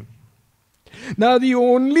to Him. Now the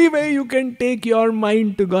only way you can take your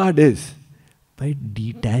mind to God is by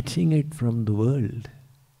detaching it from the world.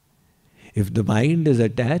 If the mind is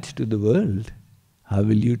attached to the world, how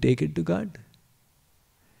will you take it to God?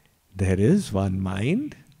 There is one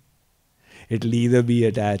mind. It will either be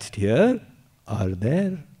attached here or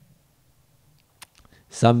there.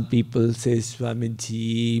 Some people say,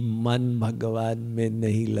 Swamiji, man Bhagavad mein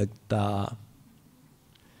nahi lagta.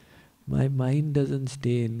 My mind doesn't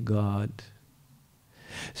stay in God.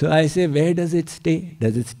 So I say, where does it stay?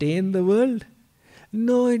 Does it stay in the world?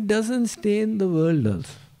 No, it doesn't stay in the world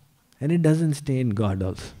also. And it doesn't stay in God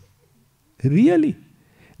also. Really?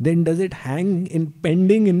 Then does it hang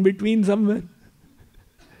pending in between somewhere?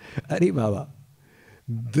 Ari Baba,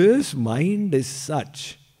 this mind is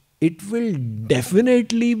such, it will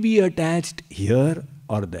definitely be attached here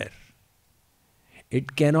or there.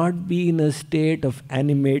 It cannot be in a state of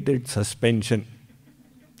animated suspension.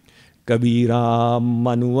 Kabira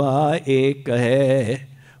manuwa ek hai,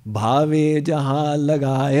 bhave jahan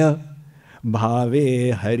lagaya,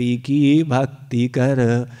 bhave hari ki bhakti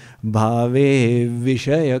kar, bhave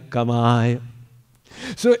vishaya kamaya.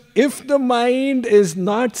 So if the mind is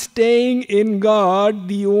not staying in God,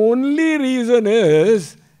 the only reason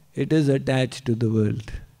is it is attached to the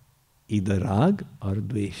world. Either rag or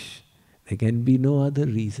dvesh. There can be no other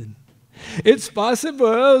reason. It's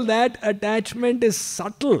possible that attachment is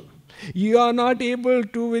subtle. You are not able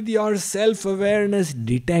to, with your self-awareness,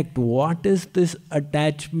 detect what is this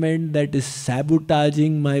attachment that is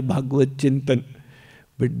sabotaging my Bhagavad Chintan.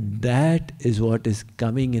 But that is what is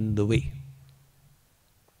coming in the way.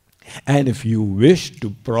 And if you wish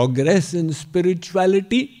to progress in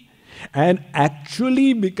spirituality and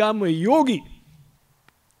actually become a yogi,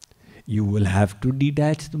 you will have to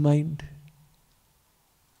detach the mind.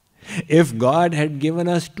 If God had given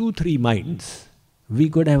us 2-3 minds, we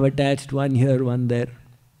could have attached one here, one there.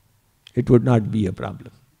 It would not be a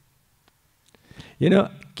problem.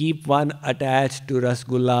 Keep one attached to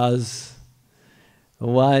rasgullas,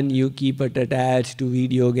 one you keep it attached to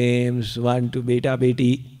video games, one to beta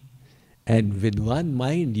beti, and with one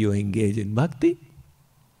mind you engage in bhakti.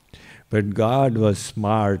 But God was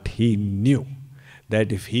smart. He knew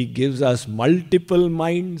that if He gives us multiple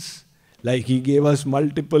minds, like He gave us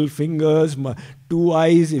multiple fingers, 2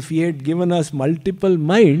 eyes, if He had given us multiple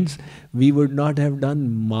minds, we would not have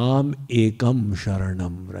done Mam Ekam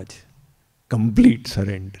Sharanam Vraj. Complete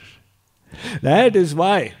surrender. That is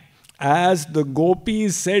why, as the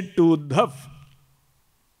gopis said to Uddhav,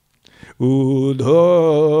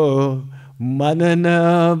 Udho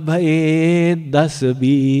manana bhaye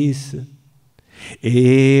 10-20,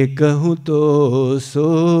 ekahu to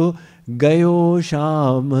so gayo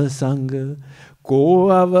sham sang, ko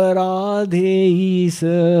avaradhe is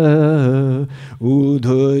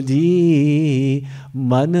Udho ji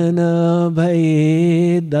manana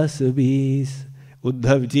bhaye 10-20.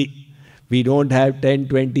 Uddhav ji, we don't have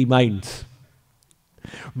 10-20 minds.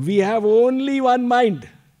 We have only one mind.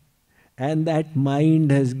 And that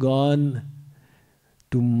mind has gone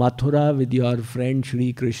to Mathura with your friend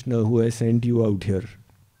Shri Krishna who has sent you out here.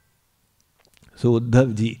 So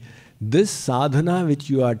Uddhav ji, this sadhana which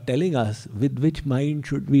you are telling us, with which mind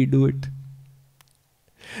should we do it?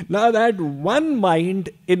 Now that one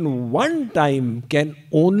mind in one time can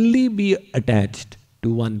only be attached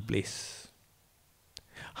to one place.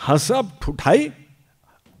 Hasab thuthai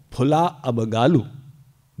phula abagalu,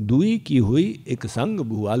 dui ki hui ek sang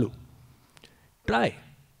bualu. Try.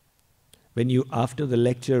 After the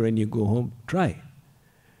lecture, when you go home, try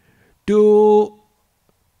to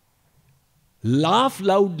laugh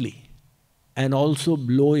loudly and also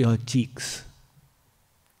blow your cheeks.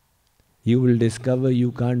 You will discover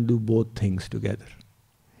you can't do both things together.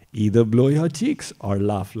 Either blow your cheeks or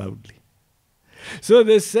laugh loudly. So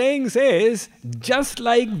this saying says, just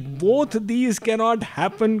like both these cannot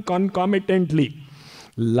happen concomitantly,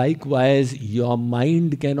 likewise, your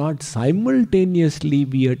mind cannot simultaneously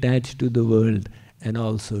be attached to the world and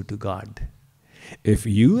also to God. If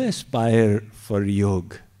you aspire for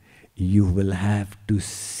yoga, you will have to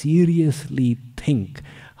seriously think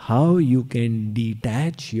how you can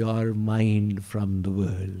detach your mind from the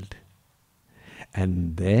world.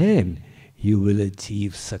 And then you will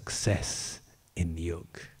achieve success in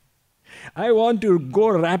yoga. I want to go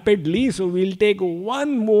rapidly, so we'll take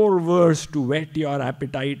one more verse to whet your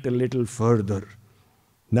appetite a little further.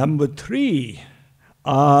 Number 3.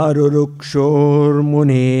 Arurukshor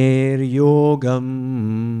munir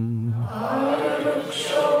yogam.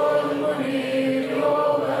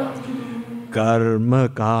 Karma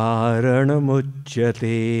karanam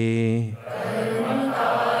uchyate.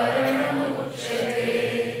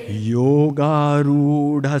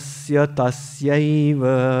 Yogarudhasya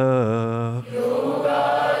tasyaiva.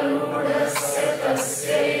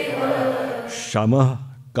 Shama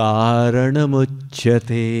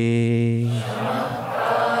karanamuchyate.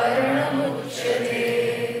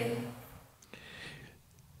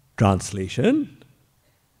 Translation.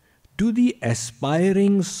 To the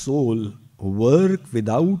aspiring soul, work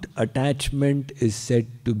without attachment is said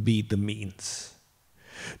to be the means.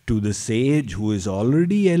 To the sage who is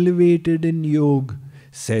already elevated in yoga,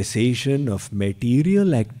 cessation of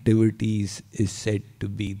material activities is said to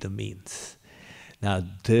be the means. Now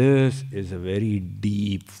this is a very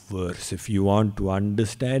deep verse. If you want to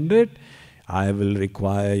understand it, I will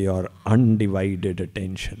require your undivided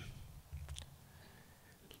attention.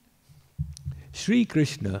 Sri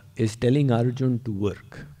Krishna is telling Arjuna to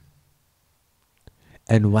work.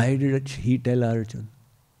 And why did he tell Arjun?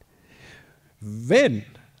 When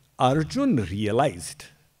Arjun realized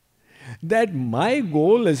that my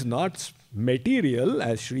goal is not material,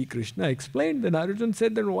 as Sri Krishna explained, then Arjun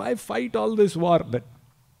said, then why fight all this war? That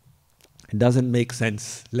it doesn't make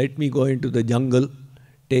sense. Let me go into the jungle,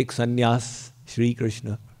 take sannyas, Sri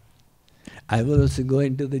Krishna. I will also go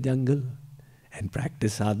into the jungle and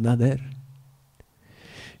practice sadhana there.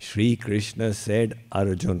 Sri Krishna said,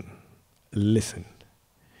 Arjun, listen,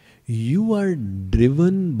 you are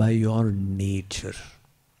driven by your nature.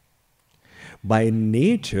 By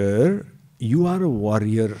nature, you are a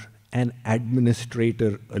warrior, an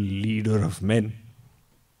administrator, a leader of men.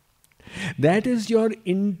 That is your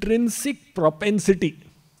intrinsic propensity.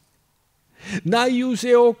 Now you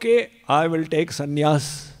say, okay, I will take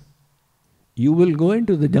sannyas. You will go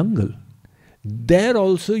into the jungle. There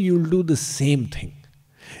also you will do the same thing.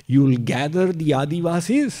 You will gather the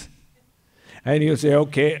Adivasis and you say,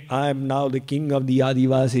 okay, I am now the king of the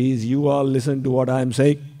Adivasis. You all listen to what I am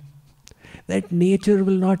saying. That nature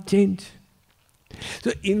will not change.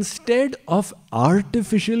 So instead of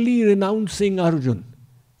artificially renouncing Arjun,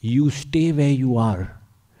 you stay where you are.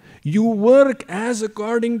 You work as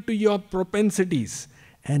according to your propensities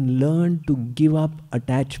and learn to give up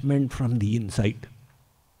attachment from the inside.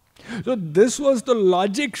 So this was the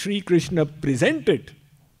logic Sri Krishna presented.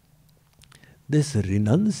 This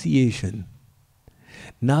renunciation.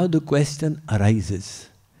 Now the question arises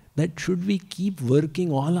that should we keep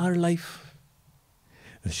working all our life?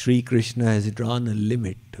 Sri Krishna has drawn a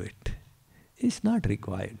limit to it. It's not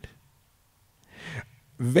required.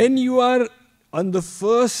 When you are on the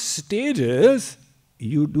first stages,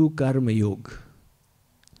 you do karma yoga.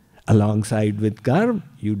 Alongside with karma,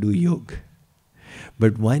 you do yoga.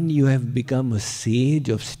 But when you have become a sage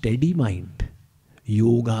of steady mind,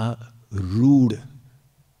 yoga rude,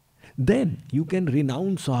 then you can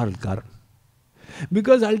renounce all karma.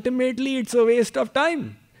 Because ultimately it's a waste of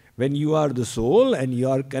time. When you are the soul and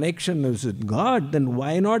your connection is with God, then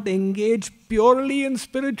why not engage purely in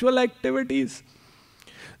spiritual activities?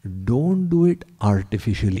 Don't do it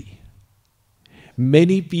artificially.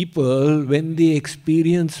 Many people, when they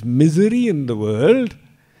experience misery in the world,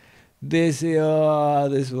 they say, oh,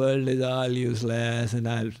 this world is all useless and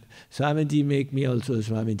I'll... Swamiji, make me also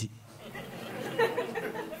Swamiji.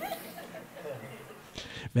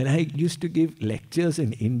 When I used to give lectures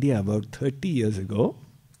in India about 30 years ago,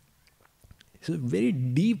 it's a very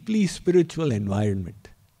deeply spiritual environment.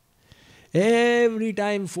 Every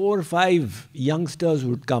time 4 or 5 youngsters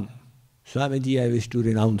would come, Swamiji, I wish to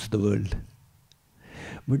renounce the world.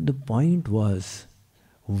 But the point was,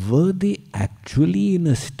 were they actually in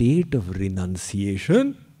a state of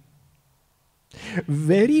renunciation?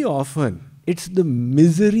 Very often, it's the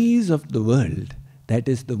miseries of the world that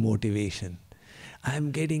is the motivation. I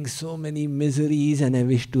am getting so many miseries and I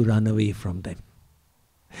wish to run away from them.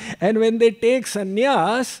 And when they take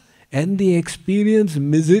sannyas and they experience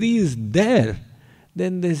miseries there,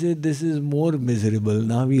 then they say, this is more miserable,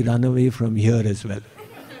 now we run away from here as well.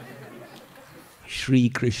 Sri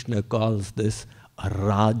Krishna calls this a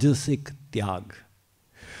rajasic tyag.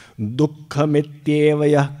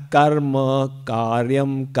 Dukkhamityevaya karma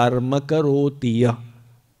karyam karma karotiya.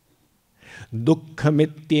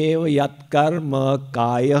 Dukkhamityeva yat karma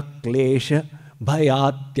kaya klesha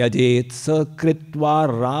bhayat tyajet sa kritva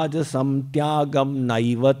rajasam tyagam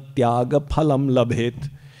naiva tyaga phalam labhet.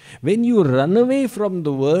 When you run away from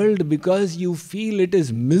the world because you feel it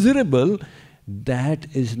is miserable, that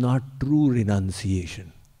is not true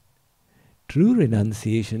renunciation. True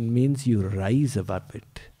renunciation means you rise above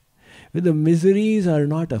it. When the miseries are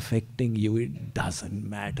not affecting you, it doesn't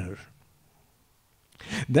matter.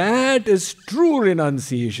 That is true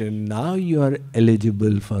renunciation. Now you are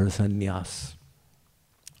eligible for sannyas.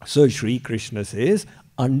 So Sri Krishna says,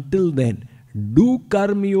 until then, do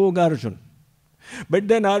karma yoga, Arjun. But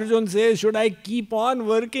then Arjun says, should I keep on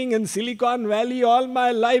working in Silicon Valley all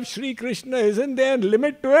my life? Sri Krishna, isn't there a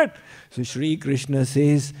limit to it? So Sri Krishna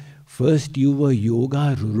says, first you were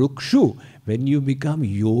yoga rukshu. When you become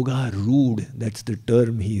yoga rude, that's the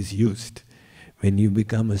term he's used. When you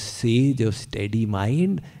become a sage of steady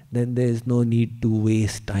mind, then there is no need to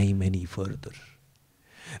waste time any further.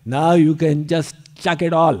 Now you can just chuck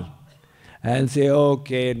it all and say,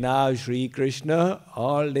 okay, now Sri Krishna,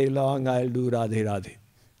 all day long I'll do Radhe Radhe.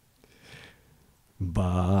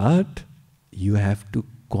 But you have to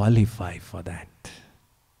qualify for that.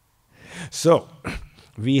 So,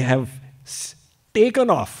 we have taken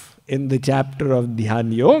off in the chapter of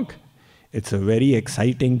Dhyan Yoga. It's a very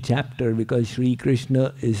exciting chapter because Sri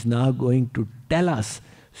Krishna is now going to tell us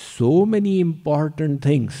so many important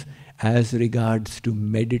things as regards to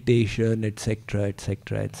meditation, etc.,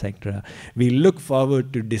 etc., etc. We look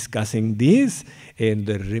forward to discussing these in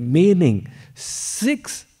the remaining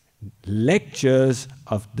 6 lectures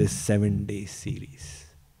of this 7-day series.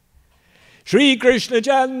 Shri Krishna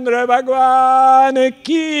Chandra Bhagwan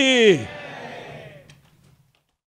ki